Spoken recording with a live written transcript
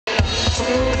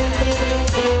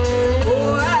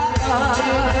Oh, I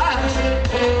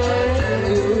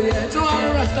tell you, yeah, to all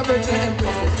the rest of us and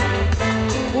empresses,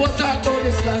 we'll talk about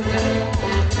this long time.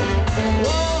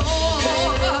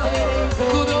 Oh,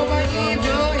 good over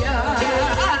evil, yeah.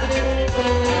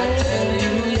 I tell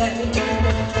you, yeah,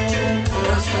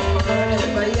 Rasta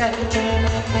forever, yeah.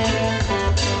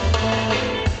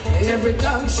 Every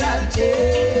tongue shall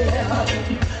tell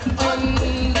on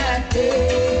that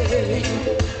day.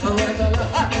 However,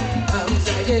 I'm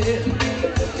saying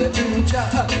the future,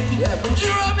 yeah, but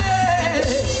you're me.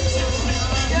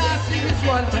 Yeah, sing this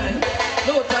one time,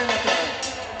 no time at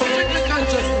all. Strictly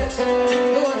consciousness,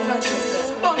 no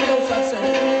unconsciousness. Bang out of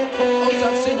sin, out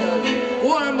of sinners.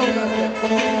 Warm out of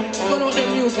them. Turn out the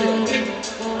music,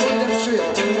 put them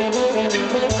straight.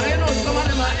 I know some of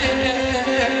them are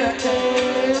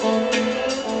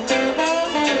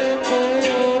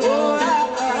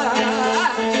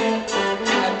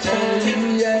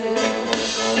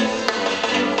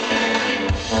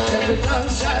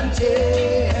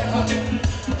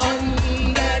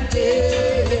on that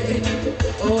day,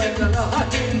 oh, and the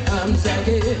Lord comes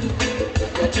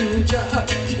again, to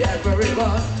judge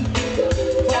everyone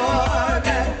for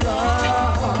that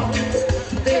wrong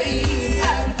they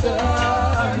have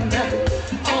done,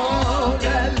 all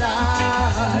the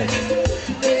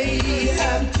lies they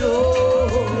have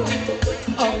told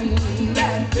on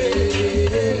that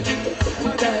day,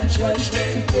 that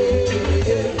judgment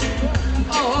day.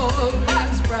 All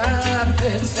God's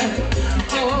prophets and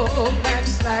all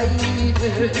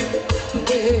backsliders,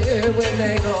 where will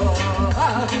they go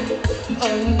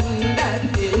on that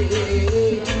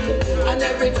day? And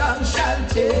every tongue shall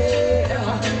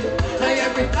tell, and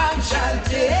every tongue shall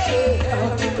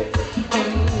tell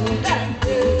on that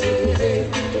day,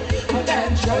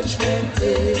 that judgment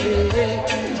day.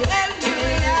 Tell you,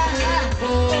 yeah,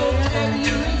 oh, tell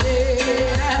you,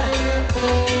 yeah.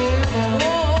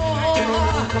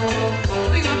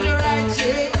 Big up the right,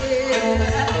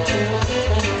 yeah.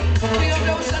 Big up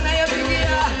those and I big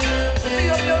yeah. Big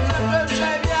up those and the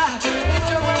tribe, yeah.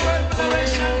 It's your word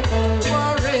federation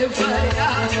forever,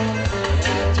 yeah.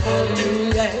 I tell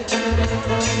you, yeah.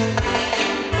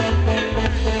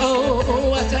 Oh,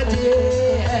 what a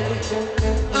day.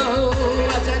 Oh,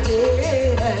 what a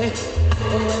day.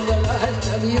 Oh, when the Lord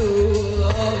tell you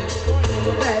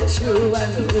that you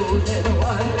are the only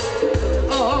one.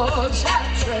 Oh, shall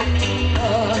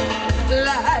tremble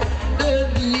like the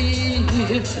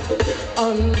leaves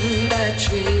on that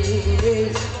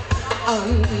tree,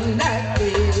 on that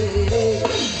day.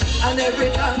 And every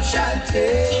tongue shall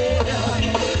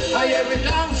tell, every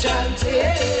tongue shall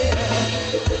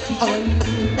tell on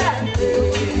that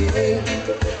day,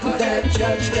 that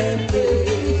judgment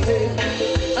day.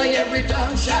 And every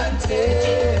tongue shall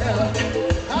tell,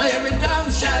 every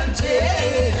tongue shall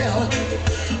tell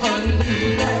on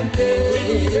that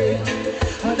day,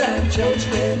 that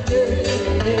judgment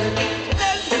day.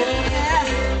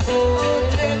 Yeah, oh,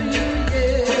 tell you,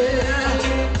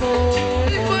 yeah.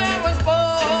 Before I was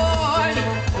born,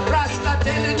 Rasta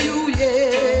telling you,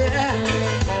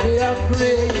 yeah. We are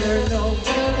prayer now.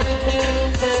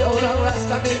 So the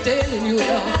Rasta be telling you,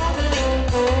 yeah.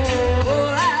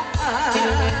 Oh,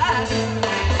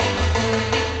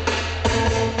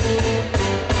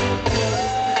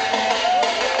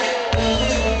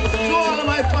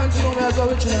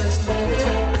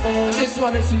 and this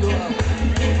one is for you. And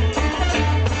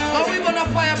we're gonna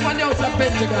fire upon the house of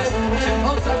Pentecost,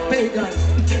 house of pagans,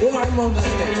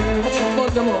 warmongers them,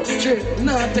 put them up straight,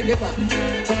 now take it back.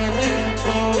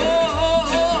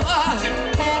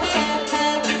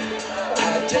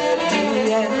 I tell you,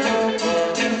 yeah,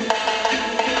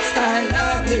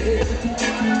 skylarking,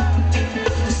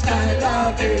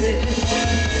 skylarking.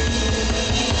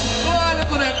 Go on,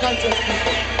 look at that conscious.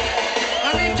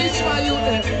 I teach my youth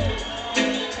there.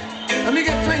 And me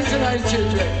get 29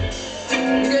 children.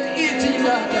 Me get 18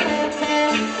 daughters.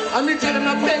 And me tell them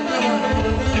I beg them,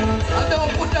 man. I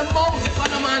don't put them mouth on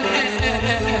them, man.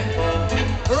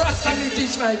 Rasta me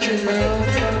teach my children.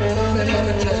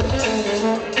 Remember me tell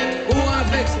them. Who are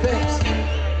vex?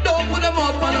 Don't put them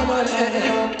mouth on them, man.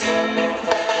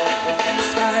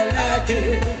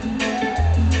 Skylarking.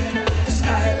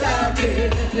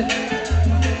 Skylarking.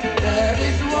 That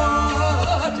is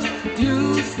what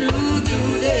you do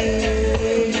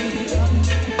today.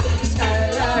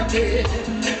 Skylarking,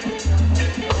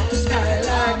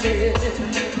 skylarking.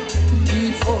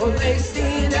 Before they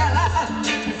stand up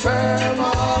firm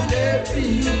on their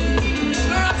feet.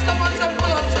 The Rastaman say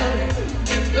pull up, sorry.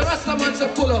 The Rastaman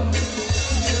say pull up.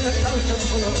 The Rastaman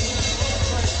say pull up.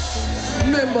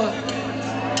 Remember,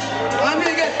 I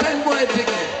may get 10 boy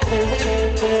ticket.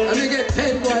 I may get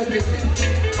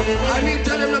I need to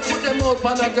tell them to put them out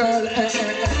on a girl.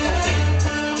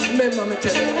 Remember me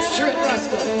tell you, straight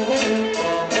Rasta.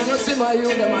 I'm gonna see my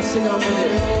youth, them a sing on me.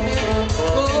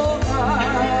 Oh,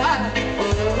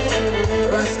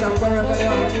 Rasta forever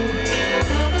young.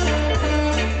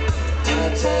 I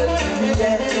tell you,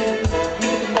 yeah.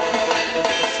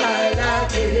 Style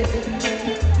like it.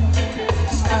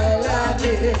 Style like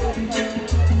it.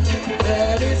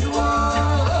 That is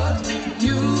what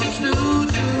you do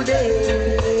today.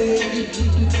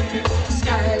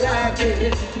 Sky like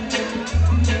it.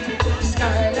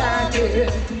 Sky like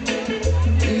it.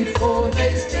 Before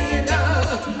they stand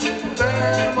up,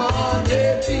 firm on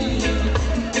their feet.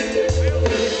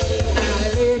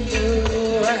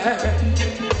 Hallelujah.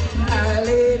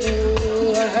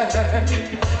 Hallelujah.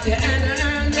 You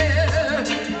earn their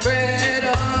bread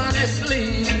honestly.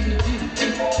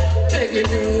 Begging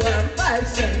you a 5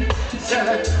 cents,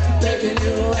 sir. Begging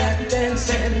you a 10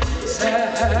 cents,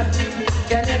 sir.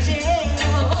 Can I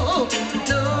jail?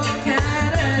 No,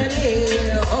 can I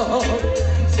jail?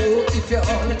 So if you're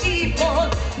on keep on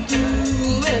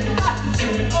doing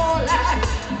all I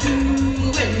do,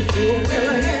 and you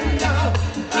will end up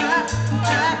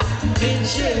in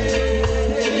jail.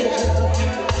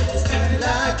 Style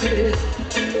like it.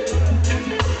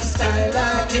 Style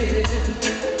like it.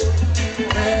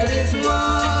 That is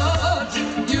what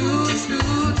you do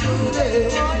today.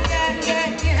 Oh, yeah, yeah,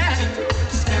 yeah.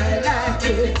 Style like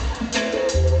it.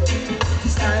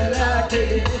 Style like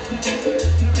it.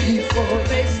 Before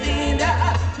they stand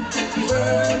up,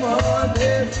 firm on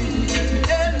their feet.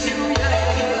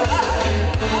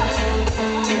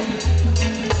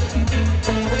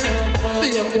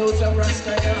 Big up those of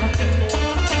Rasta, yeah.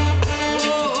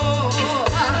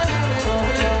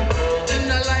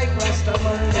 And I like Rasta,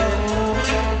 man, yeah.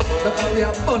 Because we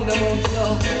are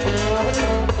fundamental.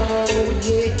 Oh,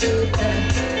 yeah,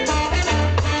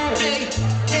 hey,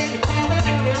 hey.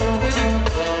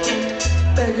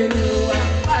 Begging you a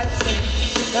 5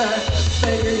 cents,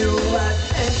 begging you a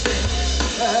 10 cents.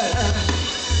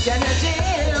 Can I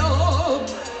tell?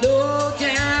 No,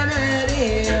 can I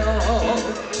tell?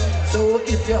 So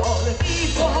if you're the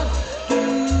people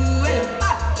doing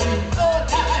all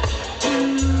that,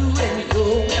 doing you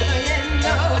will end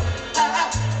up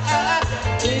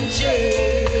in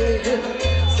jail.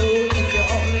 So if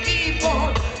you're the people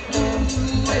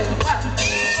doing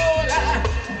all that,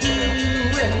 doing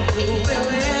you will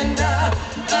end up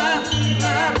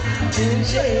in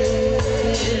jail.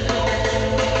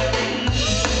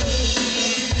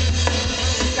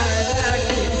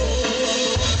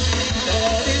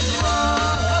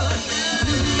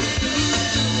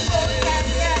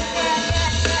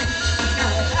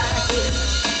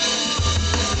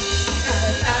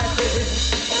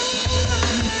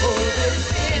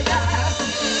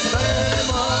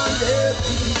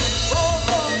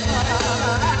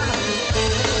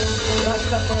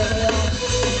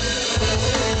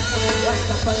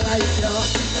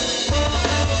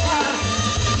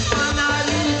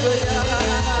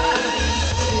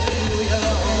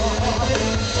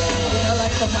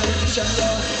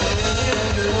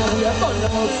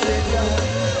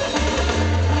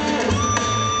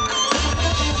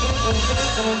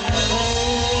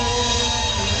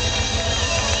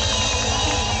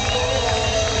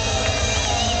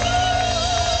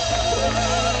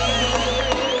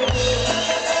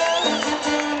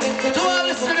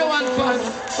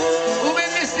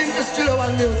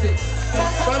 Music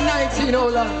from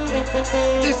 1901.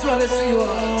 This one is for you all.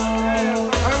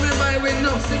 I remember I win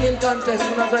no singing contest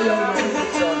when I was a young man.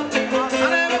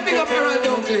 And I have a big up for a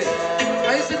donkey.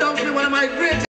 I used to donkey one of my greatest